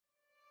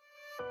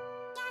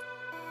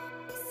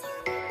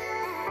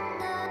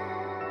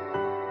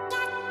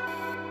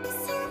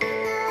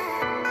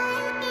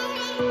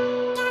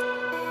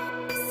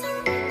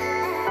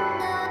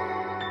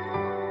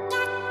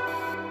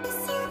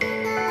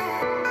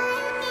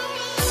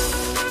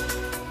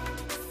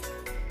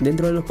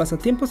Dentro de los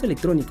pasatiempos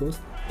electrónicos,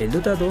 el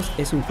Dota 2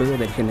 es un juego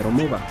del género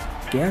MOBA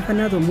que ha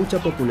ganado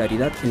mucha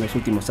popularidad en los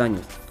últimos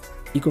años,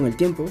 y con el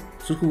tiempo,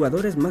 sus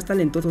jugadores más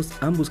talentosos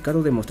han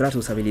buscado demostrar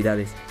sus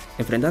habilidades,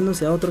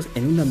 enfrentándose a otros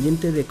en un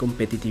ambiente de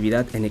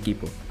competitividad en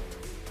equipo.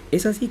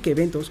 Es así que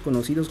eventos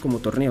conocidos como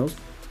torneos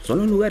son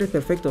los lugares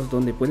perfectos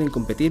donde pueden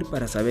competir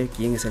para saber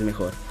quién es el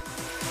mejor.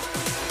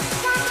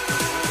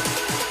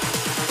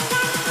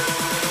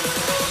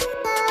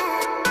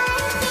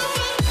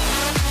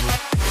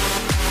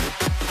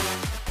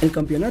 El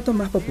campeonato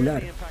más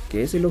popular,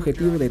 que es el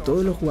objetivo de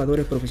todos los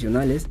jugadores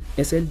profesionales,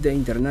 es el The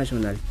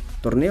International,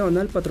 torneo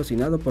anual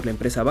patrocinado por la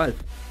empresa Valve,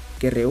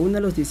 que reúne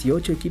a los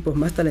 18 equipos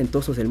más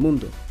talentosos del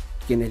mundo,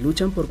 quienes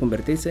luchan por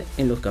convertirse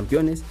en los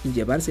campeones y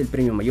llevarse el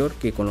premio mayor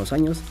que con los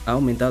años ha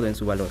aumentado en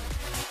su valor.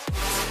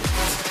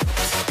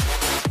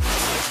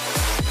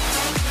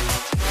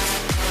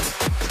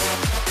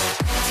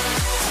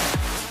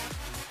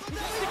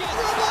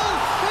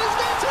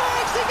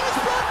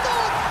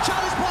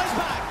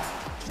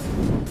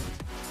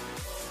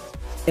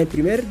 El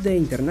primer The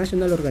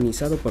International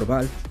organizado por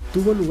Valve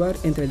tuvo lugar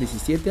entre el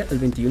 17 al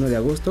 21 de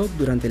agosto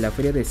durante la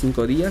feria de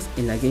 5 días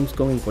en la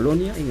Gamescom en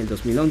Colonia en el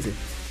 2011.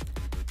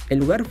 El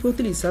lugar fue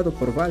utilizado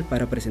por Valve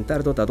para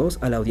presentar Dota 2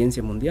 a la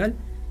audiencia mundial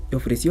y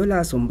ofreció la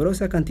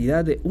asombrosa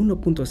cantidad de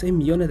 1.6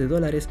 millones de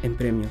dólares en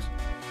premios.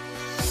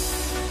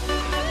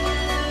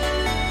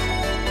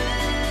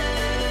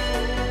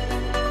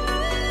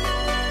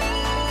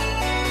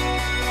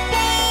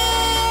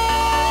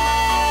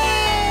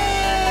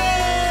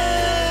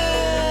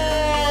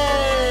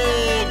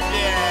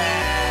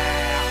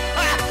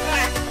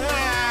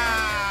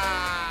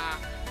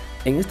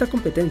 En esta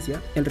competencia,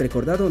 el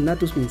recordado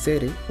Natus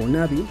Vincere, o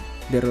Navi,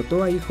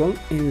 derrotó a Ihon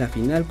en la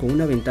final con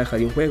una ventaja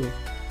de un juego,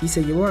 y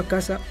se llevó a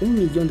casa $1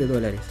 millón.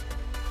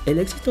 El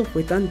éxito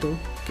fue tanto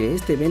que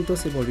este evento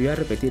se volvió a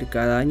repetir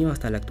cada año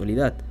hasta la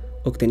actualidad,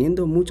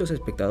 obteniendo muchos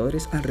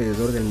espectadores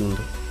alrededor del mundo.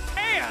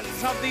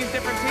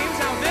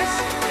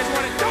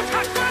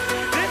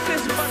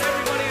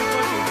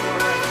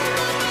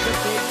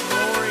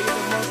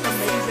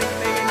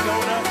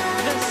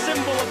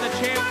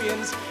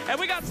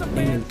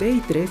 En el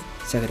TI3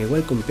 se agregó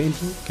el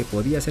compendio que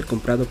podía ser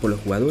comprado por los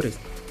jugadores.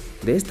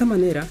 De esta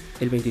manera,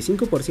 el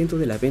 25%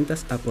 de las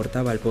ventas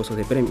aportaba al pozo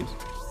de premios,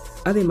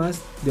 además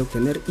de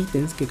obtener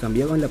ítems que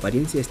cambiaban la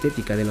apariencia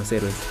estética de los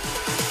héroes.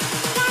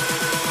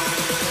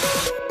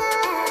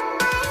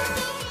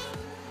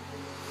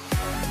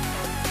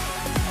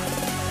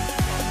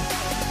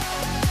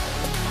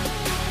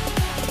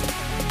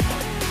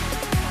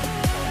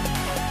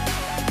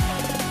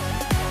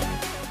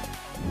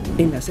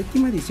 En la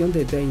séptima edición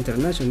de The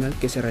International,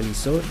 que se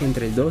realizó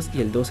entre el 2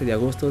 y el 12 de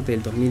agosto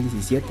del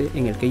 2017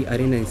 en el Key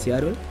Arena en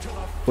Seattle,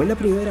 fue la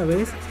primera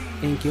vez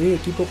en que un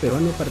equipo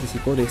peruano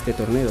participó de este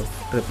torneo,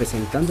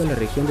 representando a la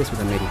región de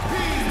Sudamérica.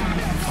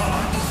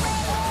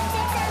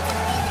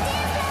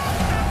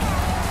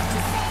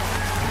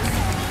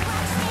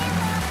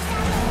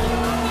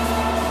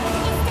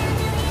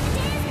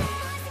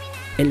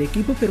 El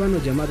equipo peruano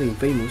llamado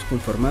Infamous,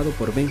 conformado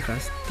por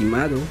Benjas,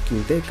 Timado,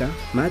 Quinteca,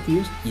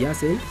 Matthews y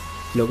Acel,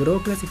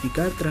 logró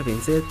clasificar tras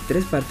vencer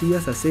 3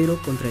 partidas a 0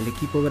 contra el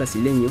equipo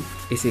brasileño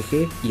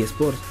SG y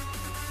Sports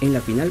en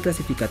la final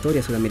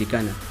clasificatoria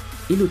sudamericana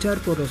y luchar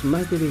por los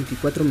más de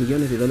 $24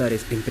 millones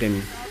en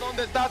premios.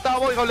 ¿Dónde está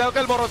Tabo? Y goleo que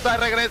el Borrosar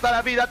regresa a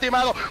la vida.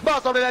 Timado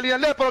va sobre la línea,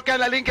 le provoca en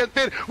la Lincoln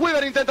Spear.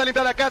 Weaver intenta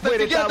limpiar la casa.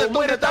 Muere Tabo,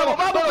 muere Tabo.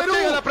 Vamos, Perú.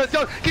 Sigue la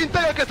presión.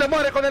 Quintero que se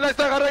muere con el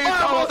extra agarre y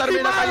Tabo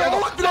termina cayendo.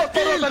 Los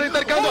Borrosar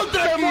intercambio.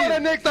 Se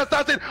muere Next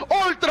Assassin.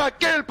 Ultra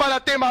kill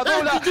para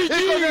Timadula. Y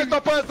con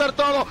esto puede ser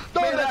todo.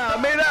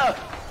 Mira.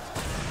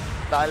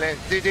 Dale,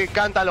 Gigi,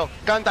 cántalo,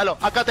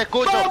 acá te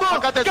escucho, ¡Vamos!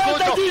 acá te ¡Canta,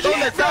 escucho. Gigi!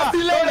 ¿Dónde está?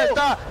 ¡Brasileño! ¿Dónde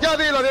está? Ya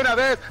dilo de una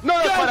vez,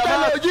 no es para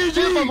más. Gigi!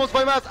 Infamous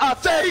fue más,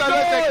 acepta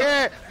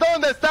el SG.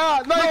 ¿Dónde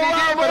está? No hay Gigi,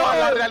 vamos! pero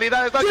la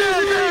realidad está aquí.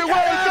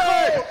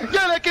 Gigi, Y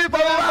el equipo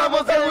de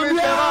Infamous se va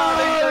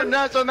de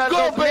International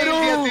 ¡Go, Perú!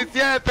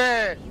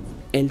 2017.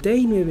 El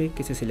TI9,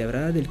 que se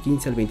celebrará del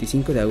 15 al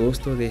 25 de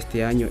agosto de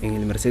este año en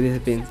el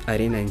Mercedes-Benz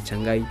Arena en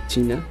Shanghái,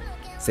 China,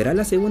 será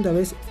la segunda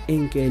vez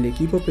en que el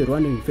equipo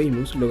peruano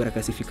Infamous logra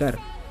clasificar,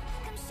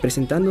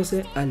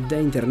 presentándose al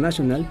The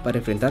International para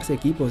enfrentarse a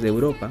equipos de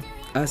Europa,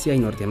 Asia y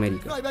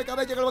Norteamérica. Ay,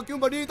 venga, llega el banquín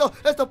bonito,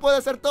 esto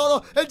puede ser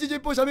todo. El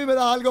GG Push a mí me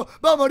da algo,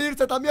 va a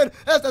morirse también.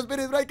 Este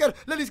Spirit Breaker,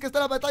 Lelis que está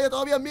en la batalla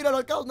todavía, míralo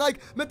al Chaos Knight,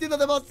 metiendo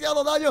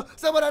demasiado daño.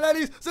 Se muere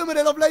Lelis, se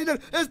muere el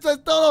offlaner, esto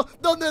es todo.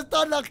 ¿Dónde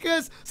están las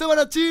Gs? Se van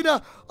a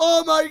China.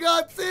 Oh my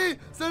god, sí,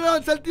 se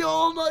lanza el tío,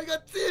 oh my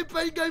god, sí,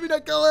 Pain Gaming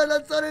acaba de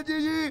lanzar el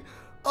GG.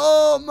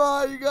 Oh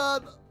my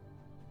god.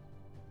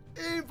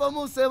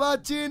 Infamous se va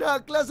a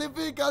China,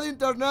 clasifica de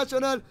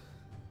International.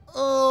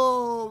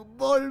 Oh,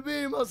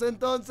 volvimos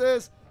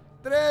entonces.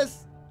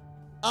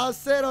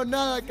 3-0,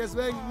 nada que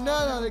Sven,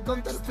 nada de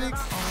Counterfix.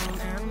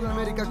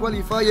 Sudamérica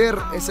Qualifier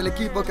es el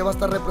equipo que va a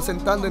estar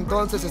representando,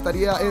 entonces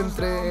estaría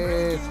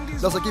entre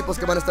los equipos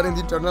que van a estar en The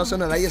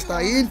International. Ahí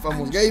está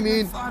Infamous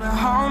Gaming.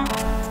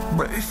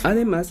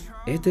 Además,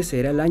 este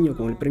será el año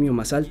con el premio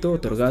más alto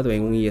otorgado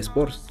en un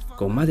eSports,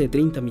 con más de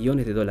 30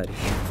 millones de dólares.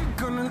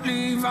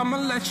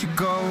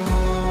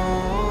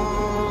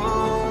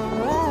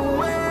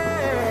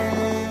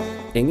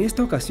 En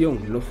esta ocasión,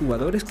 los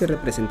jugadores que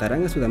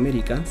representarán a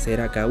Sudamérica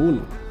será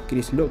K1,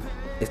 Chris Love,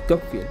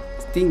 Stockfield,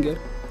 Stinger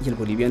y el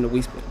boliviano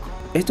Whisper.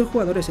 Estos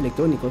jugadores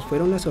electrónicos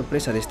fueron la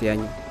sorpresa de este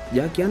año,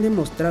 ya que han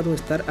demostrado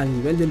estar al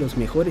nivel de los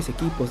mejores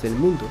equipos del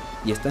mundo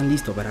y están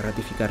listos para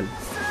ratificarlo.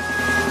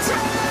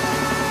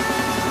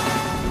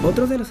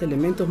 Otro de los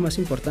elementos más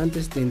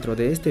importantes dentro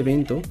de este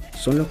evento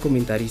son los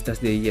comentaristas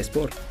de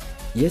eSport,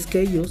 y es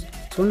que ellos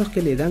son los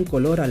que le dan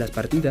color a las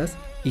partidas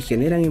y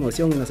generan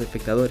emoción en los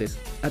espectadores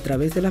a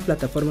través de las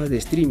plataformas de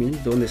streaming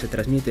donde se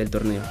transmite el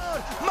torneo.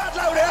 Más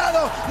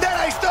laureado de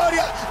la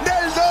historia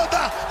del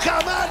Dota,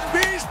 jamás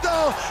visto.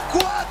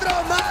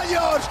 4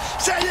 mayos,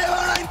 se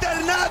lleva una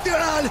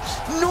internacional.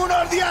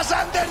 Unos días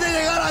antes de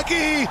llegar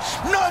aquí,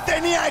 no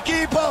tenía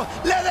equipo,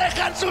 le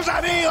dejan sus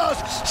amigos,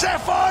 se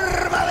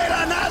forma de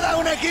la nada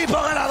un equipo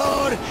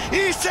ganador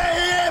y se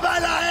lleva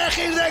la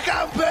égida de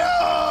campeón.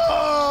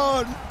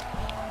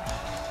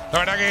 La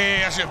verdad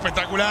que ha sido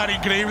espectacular,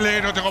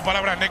 increíble, no tengo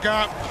palabras,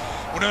 Neca.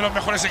 Uno de los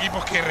mejores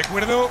equipos que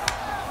recuerdo.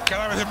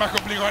 Cada vez es más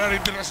complicado ganar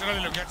internacional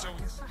en lo que ha hecho.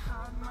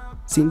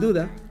 Sin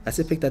duda, las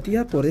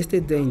expectativas por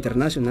este The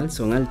International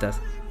son altas,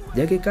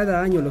 ya que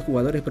cada año los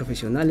jugadores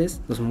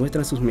profesionales nos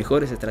muestran sus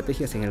mejores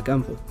estrategias en el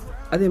campo,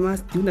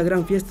 además de una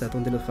gran fiesta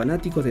donde los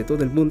fanáticos de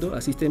todo el mundo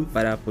asisten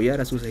para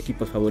apoyar a sus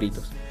equipos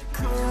favoritos.